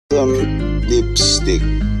Lipstick,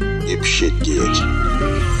 dipshit Gage.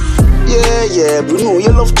 Yeah, we know you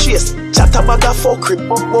love chase. Chat about a fuck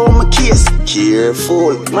on my case.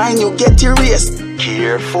 Careful, mind you get erased.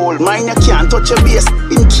 Careful, mind you can't touch your base.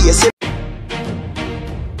 In case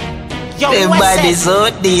you everybody's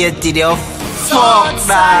out there to the fuck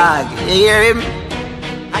dog. You hear him?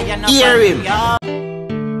 Hear him?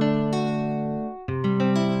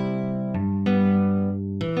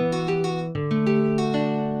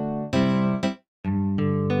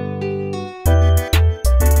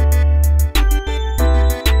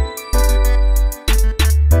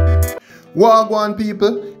 Wagwan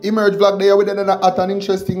people, Emerge vlog there with another hot and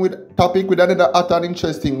interesting topic, with another hot and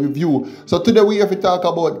interesting review. So today we have to talk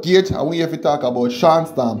about Gage and we have to talk about Shawn.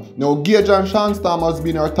 Now Gage and Shawn has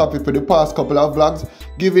been our topic for the past couple of vlogs,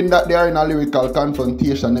 given that they are in a lyrical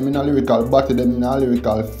confrontation, them in a lyrical battle, them in a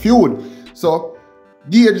lyrical feud. So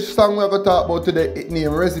Gage song we're going to talk about today, it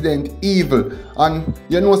named Resident Evil. And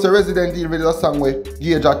you know, so Resident Evil is a song where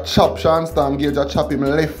Gage a chop Shawn, Gage a chop him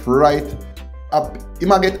left, right. He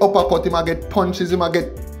might get uppercut, he might get punches, he might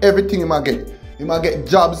get everything he might get. He might get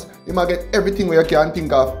jabs, he might get everything where you can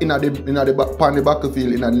think of in the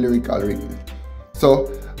battlefield, in the lyrical ring. So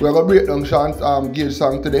we're going to break down Shawn's Gage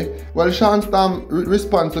song today. Well, Shawn's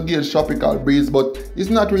responds to Gage Tropical Breeze, but it's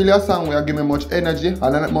not really a song where I give me much energy and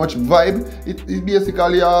not much vibe. It's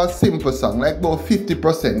basically a simple song, like about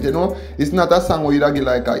 50%, you know. It's not a song where you get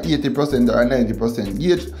like a 80% or a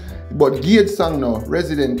 90%. But Gage song now,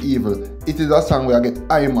 Resident Evil, it is a song where I get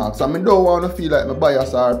high marks. I mean, don't want to feel like my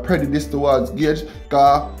bias or prejudice towards Gage,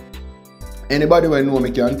 because anybody who know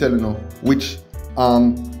me can tell you know which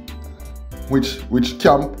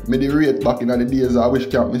camp me the rate back in the days or which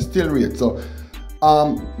camp me still rate. So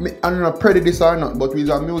I'm not prejudice or not, but we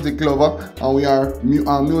are music lover and we are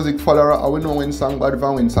music follower and we know when song bad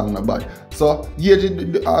and when song not bad. So Gage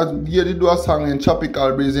do a song in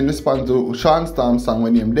Tropical Breeze in response to Shawn song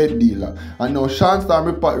when named Dead Dealer. And now Shawn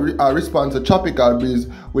responds to Tropical Breeze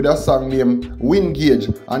with a song named Win Gage.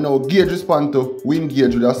 And now Gage responds to Win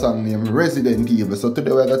Gage with a song named Resident Evil. So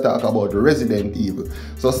today we're going to talk about Resident Evil.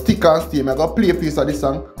 So stick and stay, I'm going to play a piece of this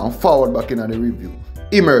song and forward back into the review.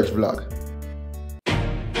 Emerge vlog.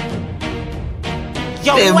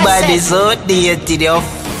 Everybody's out there to the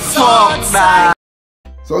fuck dog.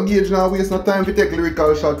 So Gage now waste no time to take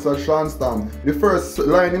lyrical shots at Shawn. The first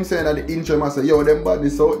line him saying at the intro, he must say, yo, them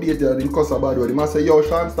badness outdated, him cuss a bad word. He must say, yo,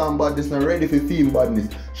 Shawn badness not ready for theme badness.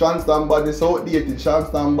 Shawn badness outdated,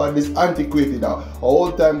 Shawn badness antiquated.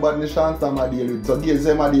 Old time badness Shawn a deal with. So Gage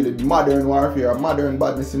say I deal with modern warfare, modern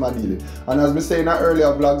badness him a deal with. And as we say in our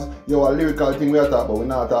earlier vlogs, yo, a lyrical thing we are talking about. We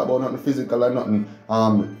not talk about nothing physical and nothing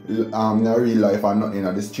in real life and nothing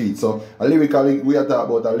in the street. So a lyrical we are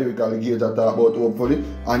talking about, a lyrical Gage are talking about hopefully.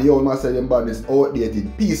 And you must say them badness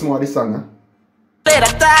outdated. Peace more this song, huh?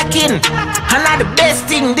 Better talking, and not the best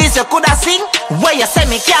thing this you coulda sing. Where you say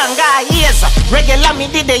me can't go ears. Regular me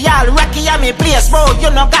did the y'all Rocky and me place, bro.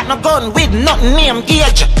 You no got no gun with nothing name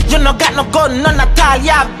Gage. You no got no gun, none at all,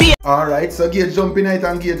 yeah, be. Alright, so Gage jump in it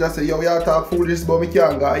and Gage just say, yo, we are talk foolish, but me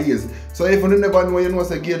can't go ears. So if you never know, you know,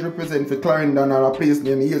 say Gage represent for Clarendon or a place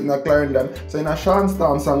name, he is not Clarendon. So in a Shawn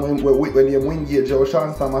song, when you win Gage, yo,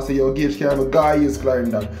 Shawn I say, yo, Gage can't go ears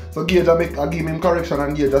Clarendon. So Gage I give him correction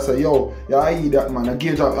and Gage I say, yo, yeah, I eat that man.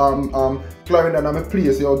 Gage Clarendon I'm a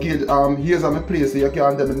place, yo, Gage here's my place, so you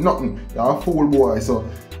can't tell me nothing. You're a fool boy. So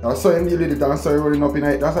I saw him deal with it and saw him running up in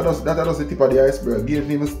it. That's just the tip of the iceberg. Gage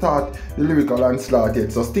didn't even start the lyrical onslaught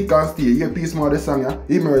yet. So stick and stay. Hear piece more of the song, yeah?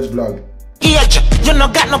 Emerge vlog. Gage, you no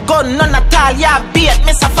got no gun, none at all, yeah, beat.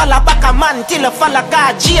 Miss a follow back a man till a follow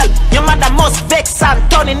God jail. Your mother must vex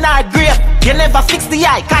and turn in her grave. You never fix the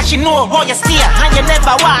eye, cause she know how you steer. And you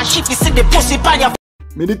never want shit, you see the pussy pan your.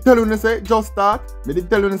 Me did tell you say just start. Me did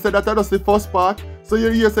tell you say that was the first part. So you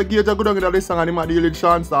hear say Gage go down in this song and him a deal with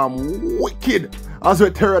Shawn wicked. As we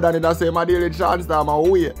terror than it I say him a deal with Shawn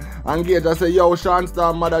away. And Gage I say yo Shawn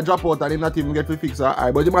mother drop out and him not even get to fix her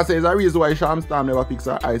eye. But you must say it's a reason why Shawn never fix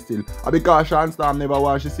her eye still. And because Shawn never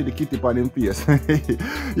want to see the kitty on him face.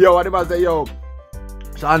 Yo what him I say yo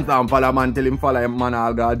Shawn follow man till him follow him man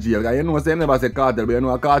all go jail. You know say him never say cartel but you know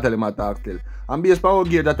a cartel him attack still. And based on how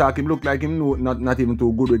Gage attack him look like him not even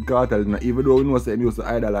too good with cartel, even though we know say him used to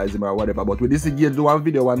idolize him or whatever. But with this Gage do one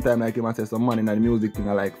video one time like him and say some man in the music thing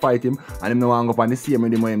and like fight him and him no want go up on the same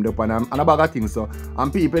with him or him up and a bag of things. So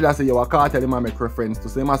and people that say yo a cartel him make reference to.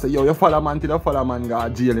 So him say yo you follow man till you follow man go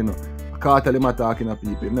jail, you know. A cartel him attacking a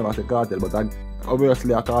people. Him never say cartel but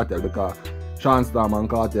obviously a cartel because Shawn and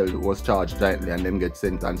Cartel was charged jointly and them get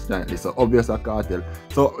sentenced jointly. So obvious a cartel.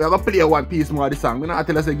 So we're gonna play one piece more of the song. I'm not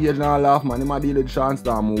tell us a Gage now laugh man, him a deal with Shawn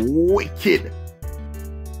wicked.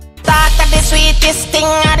 sweetest thing,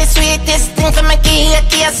 the sweetest thing for me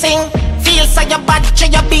Gage sing. Feel so your body,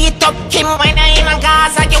 you beat up Kim. When I in a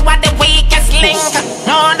Gaza, you are the weakest link.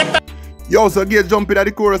 No, the Yo, so Gage jump in at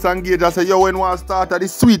the chorus and Gage say, yo, when one start at the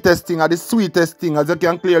sweetest thing, as you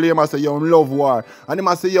can clearly hear, I say, yo, love war. And he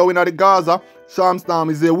must say, yo, in the Gaza, Shawn Storm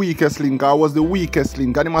is the weakest link, I was the weakest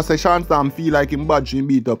link. And he must say, Shawn Storm feel like him bad, him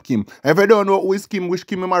beat up Kim. If you don't know who is Kim, which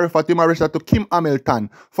Kim he married for, he married to Kim Hamilton,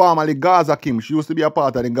 formerly Gaza Kim. She used to be a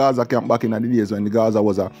part of the Gaza camp back in the days when the Gaza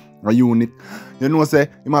was a unit. You know, say,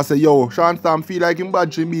 he must say, yo, Shawn Storm feel like him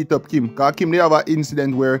bad, him beat up Kim. Because Kim, they have an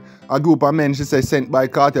incident where a group of men, she say, sent by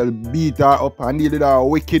cartel, beat her up and they did her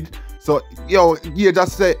wicked. So, yo, you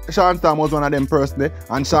just say Shawn Storm was one of them personally,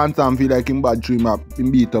 and Shawn Storm feel like him bad dream up, him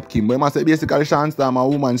beat up Kim. But I must say, basically, Shawn Storm a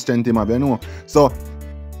woman strength him up, you know. So,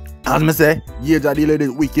 as me say, Gage a deal with it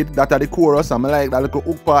wicked, that are the chorus, and I like that little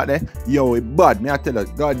hook part there. Yo, it bad, me I tell you,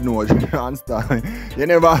 God knows, Shawn Storm. You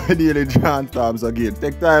never deal with Shawn Storm, so Gage,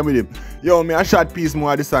 take time with him. Yo, me a short piece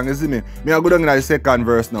more of the song, you see me? Me a go down in the second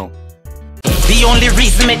verse now. The only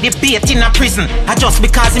reason me debate in a prison I just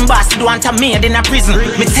because him boss do want a maid in a prison.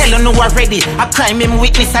 Me tell you no already, I crime him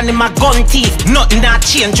witness and him a gun thief. Nothing not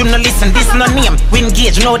change, you no listen, this no name. Win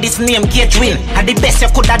Gage, know this name, Gage win. And the best you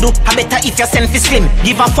coulda do, I better if you send for slim.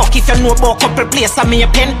 Give a fuck if you know about couple place and me a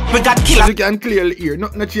pen. We got killer. You can clearly hear,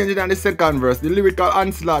 nothing changing on the second verse. The lyrical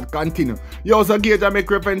onslaught continue. Yo, so Gage make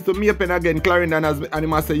reference to me a pen again, Clarendon, and he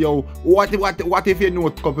must say, yo, what if you know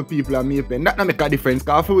a couple people are me a pen? That not make a difference,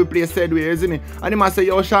 because if we play said way, isn't it? And he must say,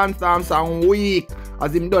 yo, Shawn Storm sound weak.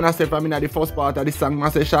 As him done, I said from in the first part of the song, I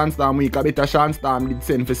say Shawn Storm weak. I better Shawn Storm did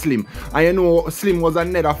send for Slim. And you know, Slim was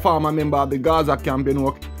another former member of the Gaza camp, you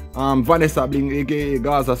know. Vanessa Bling, aka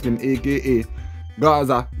Gaza Slim, aka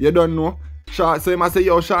Gaza. You don't know? So he must say,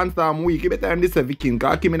 yo, Shawn Storm weak. He better him this every king,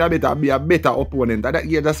 because Kim better be a better opponent. That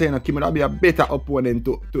Gage just saying, Kim will be a better opponent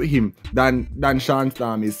to him than Shawn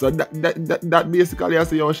Storm is. So that basically I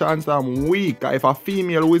say, yo, Shawn Storm weak. If a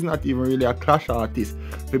female who is not even really a clash artist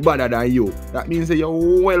be better than you, that means that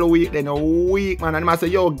you're well weak, then you're weak, man. And he must say,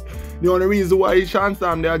 yo, the only reason why Shawn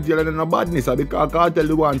Storm they are jailing in a badness is because Cartel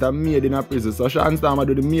the want a maid in a prison. So Shawn Storm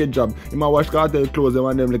do the maid job. He might wash Cartel clothes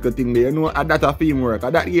and them little thing there. You know, that's a film work.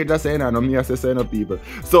 That Gage just saying, no, me say saying no people.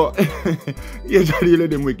 So Gage really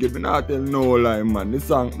them wicked. Me not tell no lie, man. This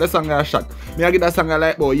song I shot. Me I get that song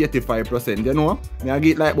like about 85%, you know. Me I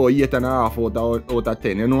get like about 8.5 out of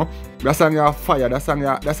 10, you know. That song I fire. That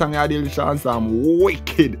song I deal with Shawn Storm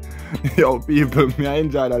wicked. Yo, people, me I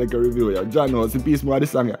enjoy that like a review. Yo, John knows the piece more of the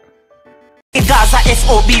song. Gaza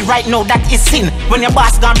SOB right now, that is sin. When your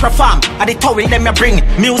boss gone perform, and the towel them you bring.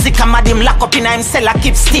 Music and mad him lock up in him cell, I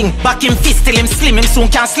keep sting. Back him fist till him slim, him soon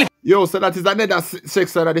can't slip. Yo, so that is another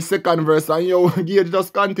section of the second verse, and yo, Gage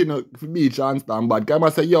just continue to be Shawn Storm bad. I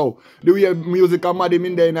must say, yo, the way music and mad him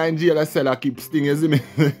in there in jail cell, I keep sting, you see me?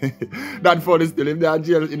 That funny still, if they are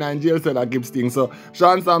in jail cell, I keep sting. So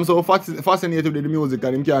Shawn Storm so fascinated with the music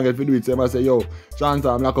and him can't get to do it, so I must say, yo, Shawn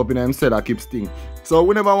Storm lock up in him cell, I keep sting. So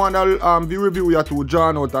we never want to review we are too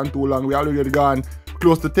drawn out and too long. We already gone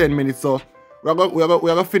close to 10 minutes, so we're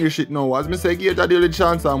gonna finish it now. As I say, Gage a deal with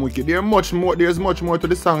Shawn Storm wicked. There's much more to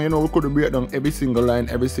the song, you know. We could break down every single line,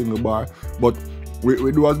 every single bar, but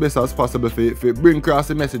we do as best as possible for bring across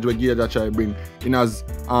the message where Gage try to bring in as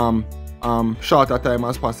short a time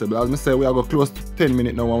as possible. As I say, we are going close to 10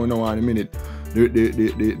 minutes now, and we know in a minute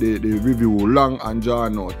the review long and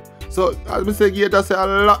drawn out. So, as I say, Gage say a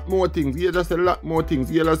lot more things. Gage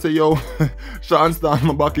say, yo, Shawn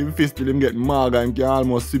Storm back in fist till him get maga and can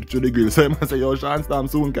almost slip through the grill. So, I say, yo, Shawn Storm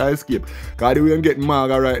soon can escape. Because the way him get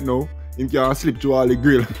maga right now, him can slip through all the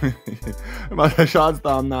grill. I say, Shawn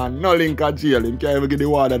Storm now, no link at jail. Him can't even get the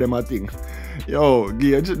water them a thing. Yo,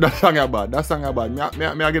 Gage, that song is bad. Me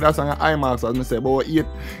I get that song at IMAX, as I say, about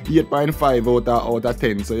 8.5 out of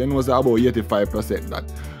 10. So, you know, say about 85% that.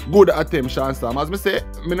 Good attempt, Shawn Storm. As I say,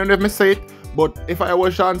 I don't know if I say it, but if I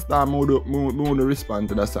was Shawn Storm, I would respond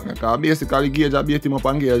to that song. Because basically, Gage beat him up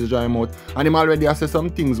and Gage dry him out. And him already has said some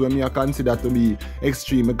things where me I consider to be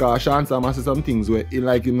extreme. Because Shawn Storm has said some things where he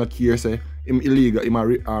like him not care, say, him illegal, him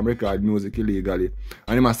record music illegally.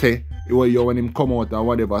 And he must say, yo, when him come out and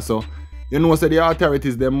whatever. So, you know, say the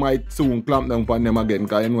authorities, they might soon clamp down on them again.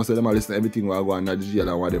 Because you know, say them are listening to everything while going to jail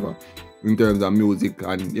and whatever. In terms of music,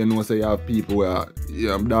 and you know, say you have people where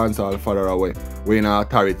dance all further away, where in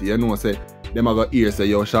authority, you know, say them are going to hear say,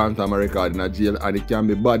 yo, Shawn Storm record in a jail, and it can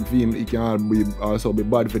be bad for him, it can also be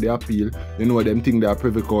bad for the appeal. You know, them think they are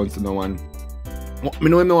privy counsel now, and I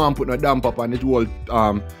know him no one put no damp up on the whole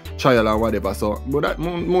trial and whatever, so, but that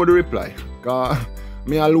more the reply, because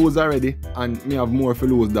me I lose already, and me have more to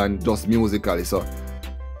lose than just musically, so,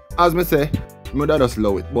 as me say, I just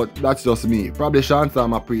love it, but that's just me. Probably Shawn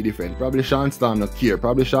Storm a pre-defend. Probably Shawn Storm not care.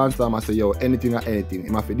 Probably Shawn Storm a say, yo, anything or anything. He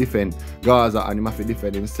must defend Gaza and he must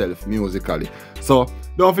defend himself musically. So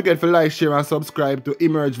don't forget to like, share and subscribe to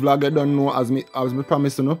Emerge Vlog. I don't know, as me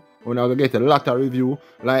promised, you know, when I will get a lot of review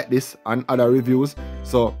like this and other reviews.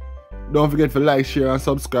 So don't forget to like, share and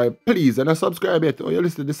subscribe. Please, and subscribe yet. Oh, you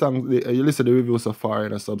listen to the song, you listen to the review so far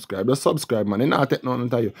and subscribe. Just subscribe, man. It not take nothing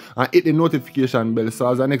to you. And hit the notification bell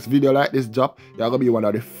so as the next video like this drop, you're gonna be one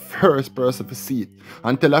of the first person to see it.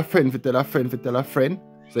 And tell a friend, tell a friend.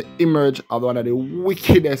 So Emerge have one of the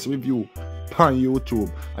wickedest review on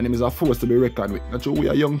YouTube, and it is a force to be reckoned with. Not sure we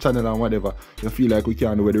are a young channel and whatever, you feel like we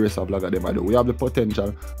can't do what the rest of vlogger them do. We have the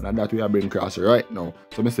potential, and that we are bringing across right now.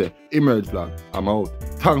 So I say, Emerge Vlog, I'm out.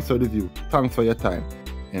 Thanks for the view, thanks for your time.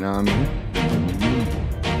 You know what I mean?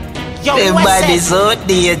 Yo, everybody's out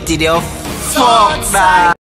there to the fuck that.